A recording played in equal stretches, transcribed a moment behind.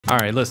All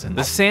right, listen,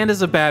 The Sand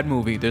is a bad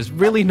movie. There's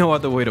really no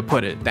other way to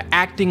put it. The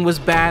acting was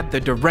bad, the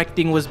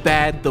directing was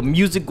bad, the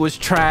music was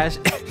trash,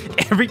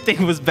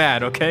 everything was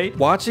bad, okay?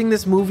 Watching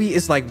this movie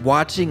is like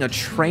watching a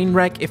train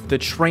wreck if the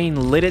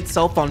train lit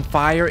itself on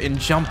fire and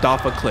jumped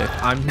off a cliff.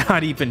 I'm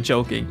not even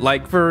joking.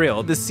 Like, for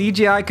real, the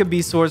CGI could be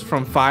sourced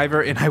from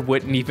Fiverr and I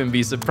wouldn't even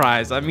be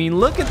surprised. I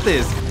mean, look at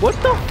this. What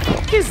the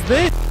fuck is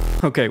this?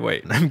 Okay,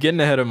 wait, I'm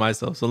getting ahead of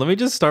myself. So let me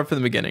just start from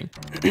the beginning.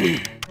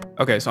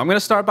 Okay, so I'm gonna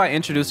start by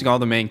introducing all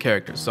the main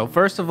characters. So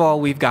first of all,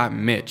 we've got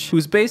Mitch,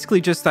 who's basically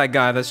just that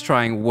guy that's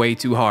trying way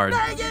too hard.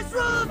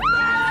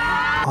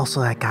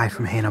 Also that guy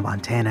from Hannah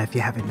Montana, if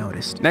you haven't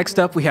noticed. Next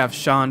up, we have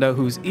Shonda,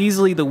 who's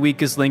easily the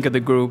weakest link of the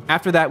group.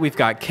 After that, we've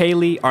got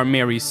Kaylee, our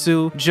Mary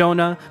Sue,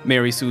 Jonah,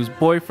 Mary Sue's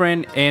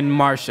boyfriend, and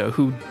Marsha,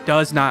 who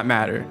does not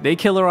matter. They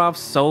kill her off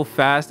so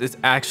fast, it's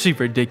actually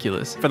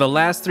ridiculous. For the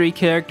last three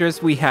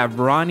characters, we have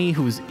Ronnie,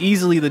 who's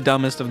easily the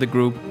dumbest of the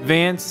group,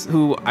 Vance,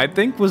 who I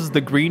think was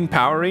the Green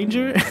Power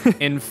Ranger,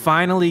 and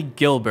finally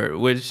Gilbert,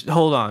 which,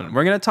 hold on,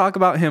 we're gonna talk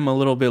about him a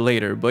little bit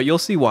later, but you'll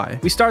see why.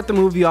 We start the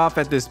movie off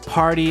at this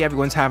party,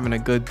 everyone's having a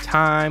good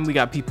time, we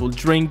got people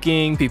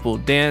drinking, people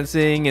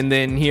dancing, and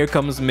then here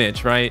comes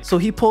Mitch, right? So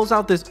he pulls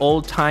out this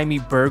old-timey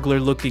burglar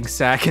looking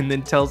sack and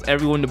then tells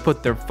everyone to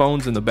put their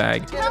phones in the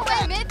bag. No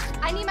way, Mitch,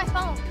 I need my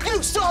phone.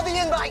 You saw the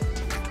invite!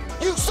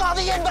 You saw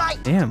the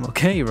invite! Damn,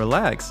 okay,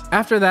 relax.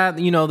 After that,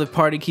 you know, the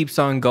party keeps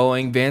on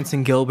going. Vance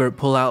and Gilbert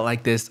pull out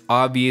like this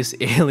obvious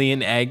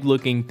alien egg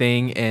looking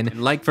thing, and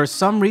like for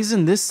some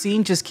reason this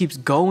scene just keeps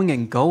going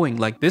and going.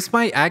 Like this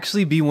might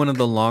actually be one of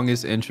the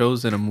longest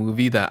intros in a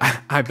movie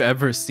that I've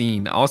ever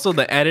seen. Also,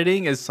 the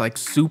editing is like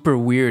super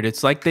weird.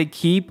 It's like they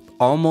keep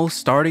almost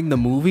starting the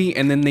movie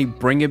and then they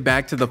bring it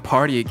back to the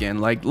party again.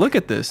 Like, look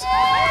at this.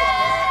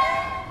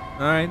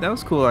 All right, that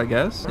was cool, I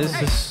guess.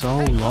 This is so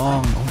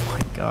long. Oh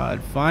my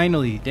God,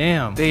 finally,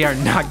 damn. They are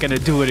not gonna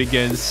do it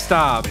again,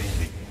 stop.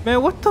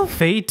 Man, what the?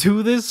 They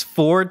do this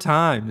 4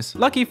 times.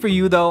 Lucky for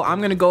you though, I'm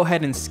gonna go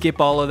ahead and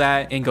skip all of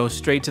that and go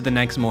straight to the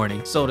next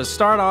morning. So to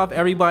start off,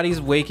 everybody's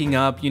waking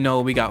up. You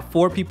know, we got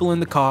 4 people in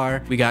the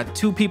car. We got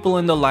 2 people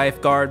in the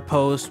lifeguard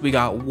post. We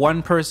got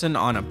 1 person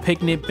on a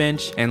picnic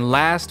bench. And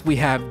last we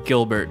have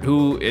Gilbert,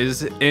 who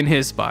is in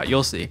his spot,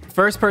 you'll see.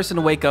 First person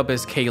to wake up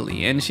is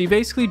Kaylee, and she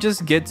basically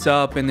just gets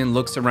up and then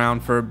looks around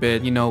for a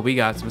bit. You know, we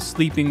got some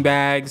sleeping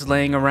bags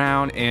laying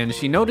around, and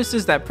she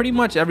notices that pretty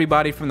much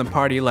everybody from the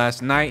party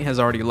last night has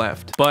already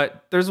left.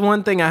 But there's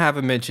one thing I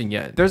haven't mentioned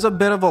yet. There's a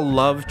bit of a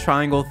love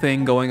triangle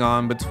thing going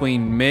on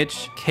between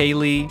Mitch,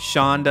 Kaylee,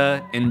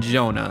 Shonda, and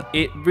Jonah.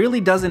 It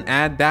really doesn't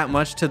add that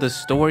much to the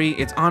story.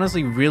 It's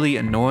honestly really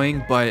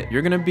annoying, but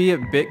you're gonna be a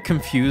bit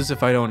confused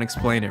if I don't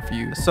explain it for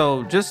you.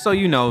 So just so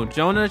you know,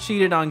 Jonah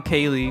cheated on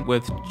Kaylee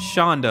with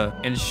Shonda,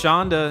 and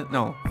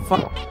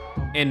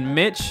and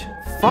Mitch,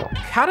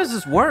 how does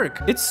this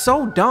work? It's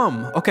so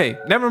dumb. Okay,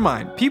 never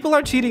mind. People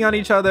are cheating on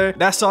each other.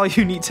 That's all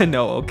you need to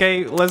know,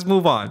 okay? Let's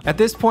move on. At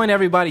this point,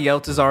 everybody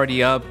else is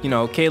already up. You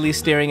know, Kaylee's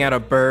staring at a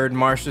bird,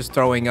 Marsha's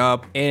throwing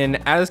up.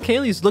 And as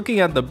Kaylee's looking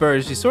at the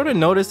bird, she sort of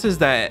notices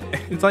that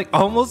it's like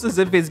almost as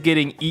if it's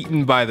getting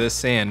eaten by the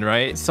sand,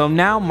 right? So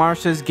now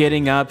Marsha's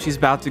getting up. She's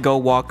about to go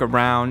walk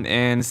around.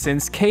 And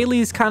since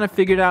Kaylee's kind of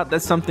figured out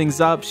that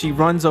something's up, she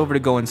runs over to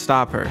go and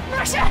stop her.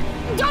 Marsha,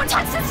 don't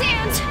touch the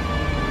sand!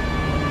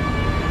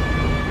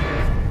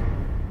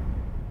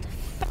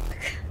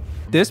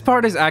 This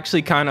part is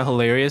actually kind of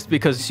hilarious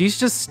because she's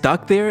just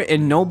stuck there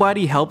and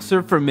nobody helps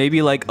her for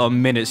maybe like a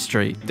minute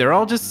straight. They're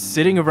all just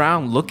sitting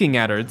around looking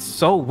at her. It's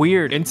so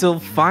weird until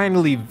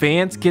finally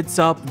Vance gets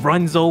up,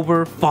 runs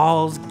over,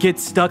 falls,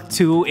 gets stuck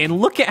too,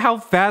 and look at how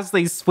fast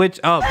they switch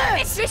up.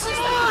 It's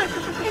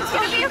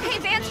gonna be okay,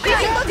 Vance.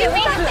 Look at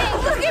me.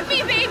 Look at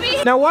me, baby.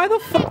 Now, why the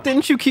fuck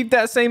didn't you keep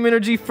that same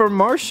energy for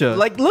Marsha?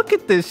 Like, look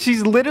at this.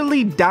 She's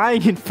literally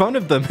dying in front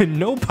of them and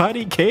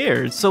nobody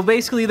cares. So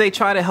basically, they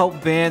try to help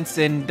Vance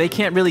and they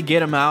can't really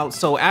get him out.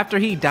 So after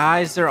he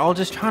dies, they're all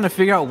just trying to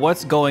figure out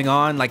what's going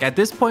on. Like, at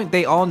this point,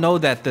 they all know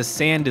that the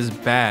sand is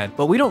bad,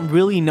 but we don't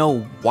really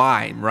know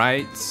why,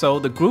 right? So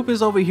the group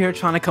is over here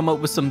trying to come up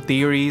with some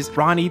theories.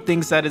 Ronnie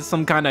thinks that it's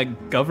some kind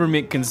of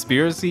government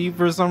conspiracy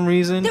for some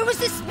reason. There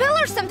was a spill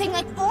or something,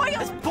 like oil.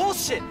 That's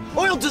bullshit!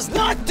 Oil does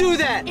not do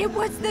that! It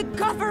was the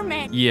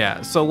government.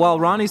 Yeah, so while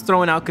Ronnie's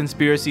throwing out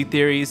conspiracy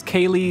theories,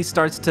 Kaylee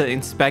starts to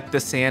inspect the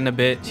sand a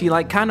bit. She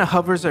like kind of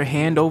hovers her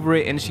hand over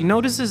it and she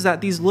notices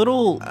that these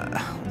little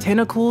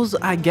tentacles,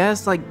 I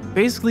guess, like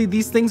basically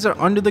these things are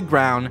under the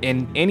ground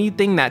and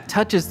anything that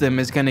touches them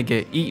is gonna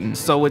get eaten.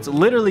 So it's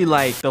literally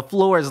like The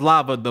Floor is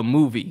Lava, the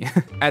movie.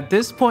 At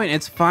this point,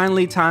 it's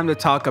finally time to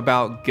talk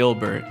about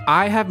Gilbert.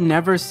 I have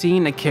never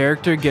seen a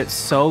character get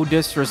so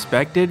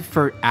disrespected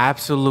for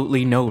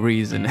absolutely no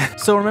reason.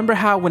 So remember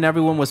how when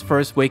everyone was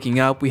first waking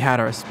up, we had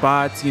our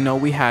spots, you know,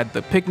 we had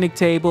the picnic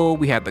table,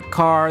 we had the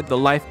car, the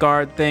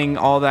lifeguard thing,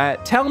 all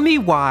that. Tell me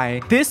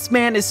why this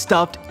man is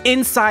stuffed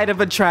inside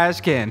of a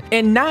trash can.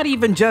 And not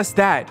even just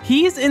that,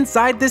 he's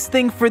inside this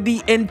thing for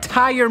the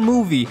entire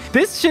movie.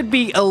 This should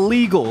be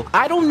illegal.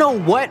 I don't know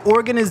what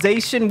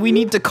organization we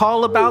need to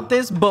call about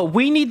this, but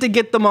we need to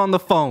get them on the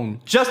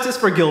phone. Justice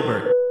for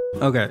Gilbert.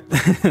 Okay,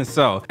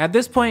 so at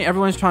this point,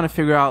 everyone's trying to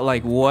figure out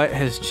like what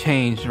has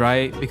changed,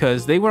 right?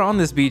 Because they were on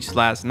this beach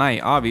last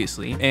night,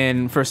 obviously.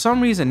 And for some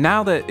reason,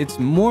 now that it's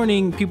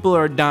morning, people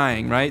are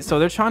dying, right? So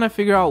they're trying to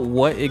figure out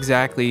what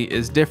exactly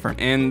is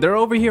different. And they're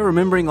over here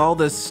remembering all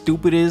the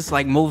stupidest,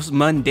 like most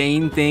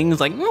mundane things.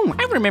 Like,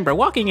 I remember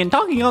walking and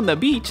talking on the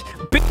beach.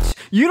 Bitch,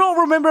 you don't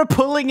remember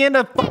pulling in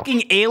a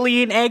fucking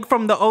alien egg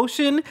from the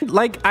ocean?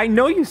 Like, I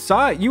know you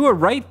saw it. You were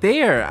right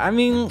there. I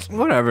mean,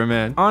 whatever,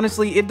 man.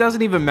 Honestly, it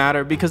doesn't even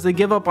matter because they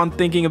give up on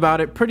thinking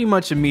about it pretty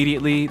much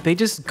immediately. They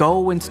just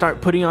go and start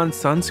putting on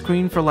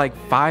sunscreen for like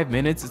 5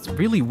 minutes. It's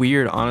really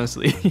weird,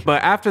 honestly.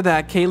 But after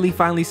that, Kaylee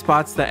finally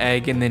spots the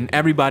egg and then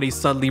everybody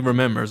suddenly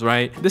remembers,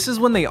 right? This is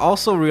when they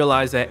also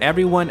realize that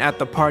everyone at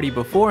the party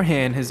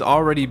beforehand has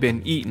already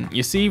been eaten.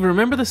 You see,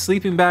 remember the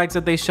sleeping bags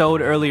that they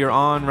showed earlier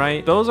on,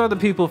 right? Those are the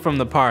people from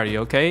the party,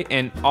 okay?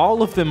 And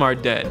all of them are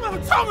dead.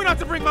 Mama told me not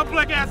to bring my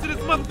black ass to this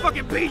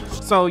motherfucking beach.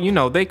 So, you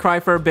know, they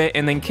cry for a bit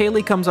and then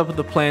Kaylee comes up with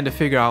a plan to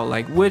figure out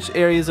like which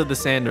areas of the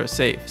sand are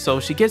safe. So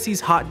she gets these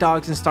hot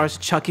dogs and starts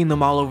chucking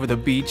them all over the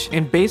beach.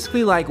 And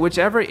basically like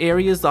whichever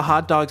areas the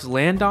hot dogs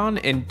land on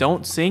and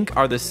don't sink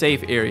are the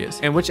safe areas.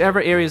 And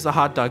whichever areas the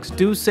hot dogs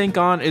do sink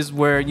on is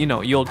where, you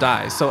know, you'll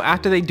die. So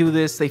after they do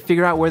this, they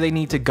figure out where they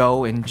need to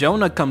go and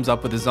Jonah comes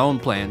up with his own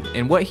plan.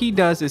 And what he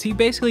does is he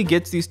basically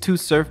gets these 2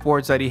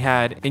 surfboards that he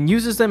had and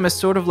uses them as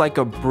sort of like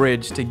a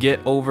bridge to get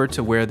over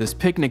to where this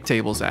picnic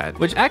table's at,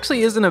 which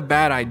actually isn't a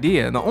bad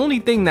idea. The only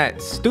thing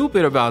that's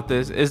stupid about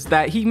this is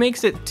that he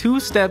makes it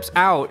 2 steps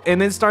out and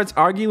then starts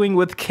arguing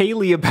with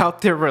Kaylee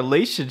about their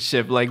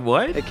relationship. Like,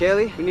 what? Hey,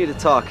 Kaylee, we need to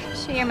talk.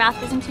 Sure your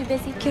mouth isn't too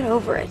busy? Get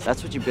over it.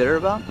 That's what you're bitter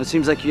about? It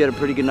seems like you had a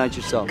pretty good night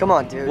yourself. Come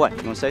on, dude. What,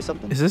 you wanna say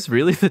something? Is this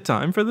really the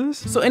time for this?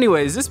 So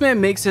anyways, this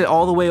man makes it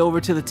all the way over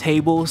to the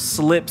table,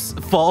 slips,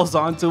 falls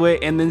onto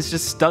it, and then is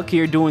just stuck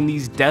here doing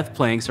these death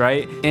planks,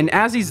 right? And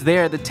as he's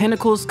there, the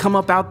tentacles come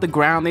up out the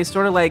ground. They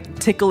sort of like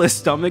tickle his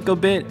stomach a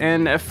bit.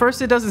 And at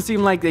first it doesn't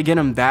seem like they get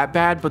him that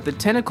bad, but the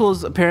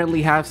tentacles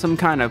apparently have some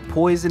kind of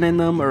poison in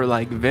them or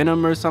like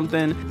venom or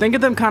something. Think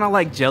of them kind of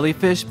like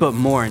jellyfish, but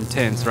more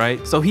intense,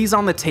 right? So he's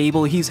on the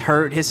table, he's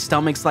hurt, his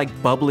stomach's like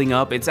bubbling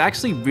up. It's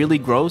actually really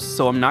gross,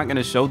 so I'm not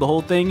gonna show the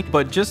whole thing,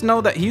 but just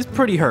know that he's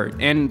pretty hurt.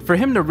 And for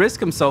him to risk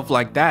himself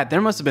like that,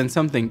 there must have been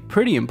something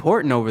pretty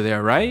important over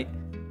there, right?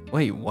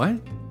 Wait, what?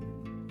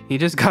 He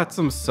just got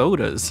some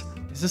sodas.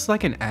 Is this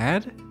like an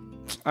ad?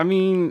 I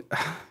mean,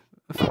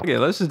 fuck it,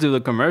 let's just do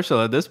the commercial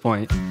at this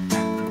point.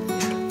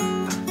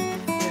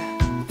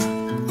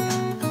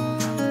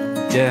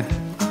 Yeah,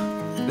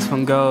 this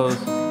one goes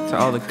to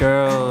all the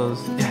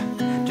girls. Yeah,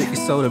 drink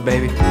your soda,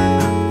 baby.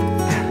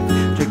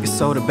 Yeah, drink your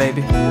soda,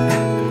 baby.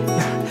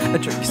 Yeah,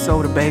 drink your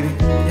soda, baby.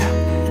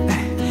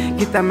 Yeah,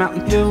 get that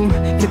Mountain Dew,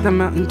 get that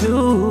Mountain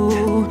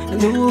Dew.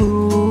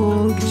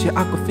 Get your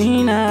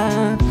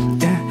Aquafina.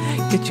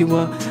 Yeah, get you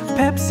a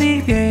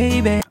Pepsi,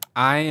 baby.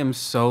 I am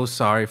so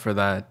sorry for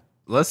that.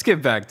 Let's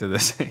get back to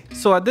this.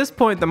 So at this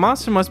point, the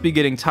monster must be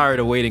getting tired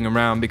of waiting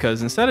around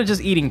because instead of just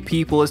eating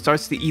people, it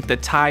starts to eat the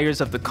tires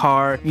of the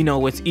car. You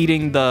know, it's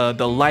eating the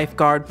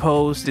lifeguard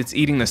post, it's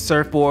eating the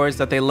surfboards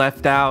that they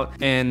left out.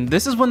 And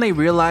this is when they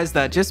realize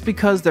that just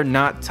because they're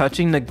not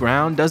touching the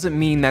ground doesn't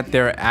mean that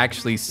they're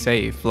actually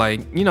safe. Like,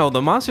 you know,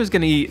 the monster's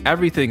gonna eat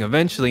everything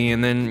eventually,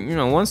 and then, you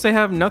know, once they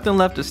have nothing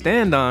left to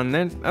stand on,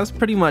 then that's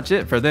pretty much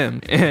it for them.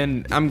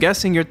 And I'm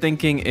guessing you're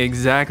thinking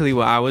exactly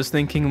what I was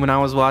thinking when I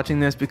was watching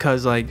this,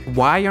 because like,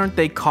 why aren't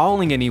they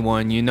calling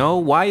anyone, you know?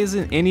 Why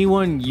isn't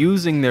anyone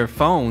using their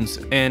phones?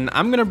 And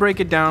I'm gonna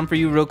break it down for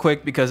you real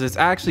quick because it's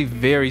actually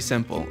very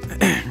simple.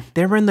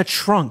 They're in the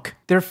trunk.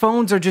 Their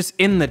phones are just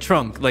in the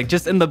trunk, like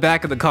just in the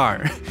back of the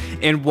car.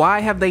 And why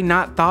have they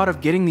not thought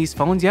of getting these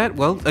phones yet?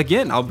 Well,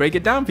 again, I'll break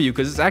it down for you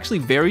because it's actually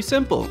very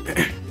simple.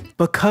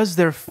 Because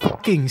they're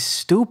fucking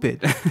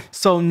stupid.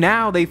 So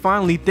now they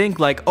finally think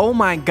like, oh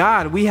my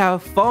god, we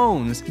have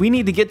phones. We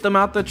need to get them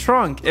out the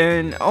trunk.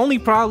 And only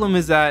problem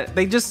is that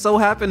they just so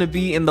happen to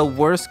be in the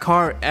worst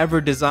car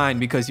ever designed,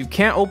 because you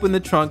can't open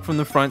the trunk from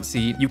the front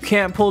seat. You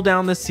can't pull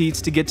down the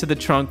seats to get to the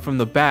trunk from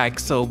the back.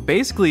 So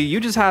basically you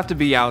just have to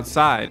be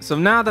outside. So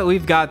now that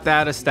we've got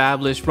that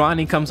established,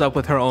 Ronnie comes up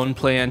with her own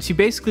plan. She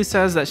basically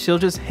says that she'll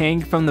just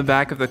hang from the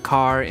back of the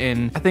car,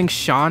 and I think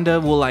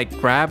Shonda will like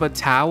grab a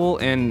towel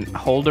and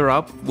hold her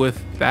up with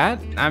that.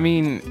 I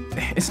mean,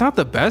 it's not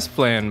the best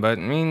plan, but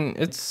I mean,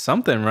 it's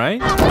something,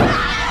 right?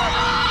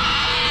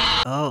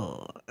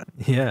 Oh,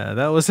 yeah,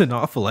 that was an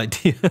awful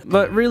idea.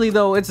 But really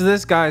though, it's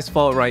this guy's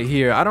fault right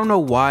here. I don't know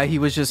why he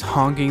was just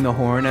honking the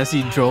horn as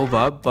he drove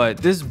up, but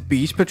this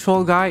beach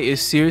patrol guy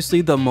is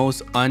seriously the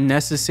most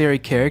unnecessary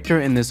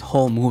character in this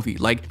whole movie.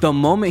 Like, the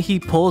moment he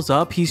pulls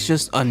up, he's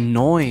just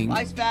annoying.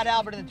 Why is Fat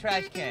Albert in the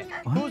trash can?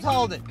 What? Who's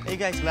holding? Hey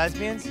guys,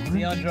 lesbians? Is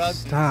he on drugs?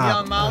 Stop. Is he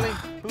on Molly?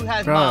 Who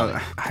has Bro,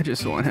 Molly? I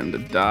just want him to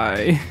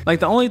die. Like,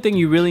 the only thing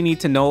you really need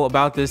to know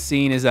about this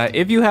scene is that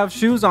if you have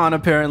shoes on,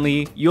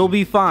 apparently, you'll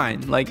be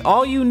fine. Like,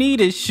 all you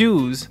need is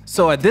shoes.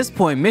 So at this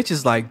point, Mitch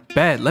is like,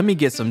 bet, let me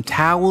get some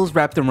towels,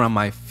 wrap them around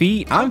my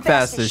feet. I'm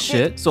fast as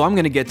shit. So I'm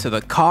gonna get to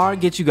the car,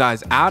 get you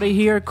guys out of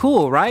here.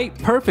 Cool, right?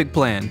 Perfect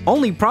plan.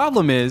 Only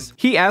problem is,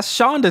 he asked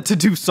Shonda to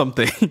do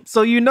something.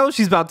 So you know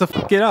she's about to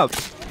fuck it up.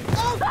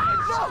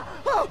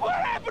 What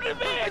happened to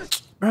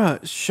Mitch?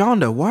 Bruh,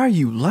 Shonda, why are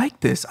you like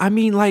this? I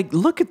mean, like,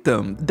 look at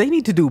them. They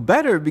need to do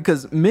better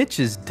because Mitch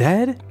is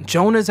dead.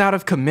 Jonah's out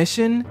of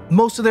commission.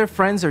 Most of their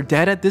friends are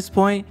dead at this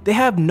point. They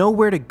have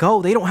nowhere to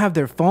go. They don't have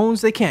their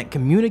phones. They can't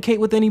communicate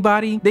with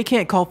anybody. They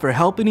can't call for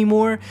help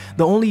anymore.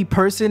 The only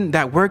person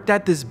that worked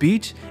at this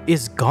beach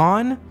is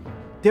gone.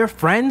 Their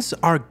friends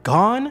are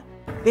gone.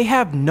 They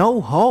have no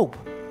hope.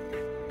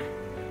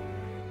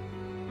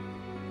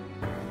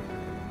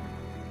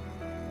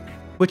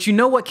 But you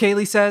know what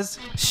Kaylee says?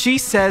 She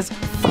says,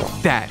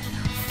 fuck that.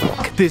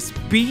 Fuck this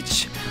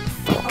beach.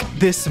 Fuck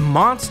this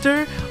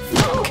monster.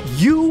 Fuck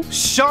you,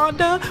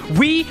 Shonda.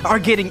 We are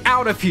getting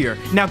out of here.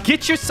 Now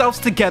get yourselves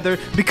together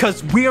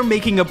because we're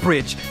making a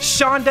bridge.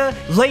 Shonda,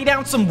 lay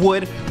down some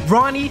wood.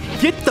 Ronnie,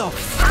 get the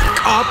fuck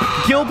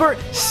up. Gilbert,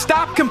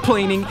 stop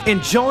complaining.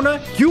 And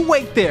Jonah, you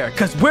wait there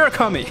because we're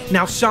coming.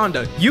 Now,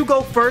 Shonda, you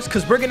go first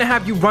because we're going to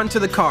have you run to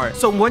the car.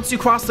 So once you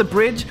cross the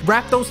bridge,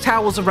 wrap those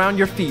towels around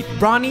your feet.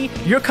 Ronnie,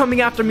 you're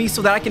coming after me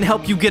so that I can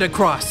help you get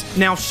across.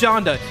 Now,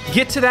 Shonda,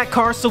 get to that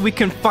car so we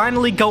can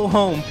finally go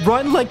home.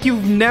 Run like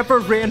you've never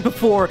ran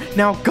before.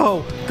 Now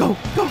go, go,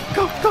 go,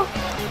 go, go.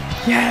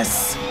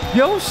 Yes.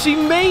 Yo, she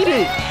made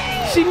it.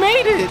 She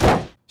made it.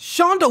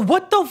 Shonda,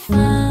 what the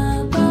f?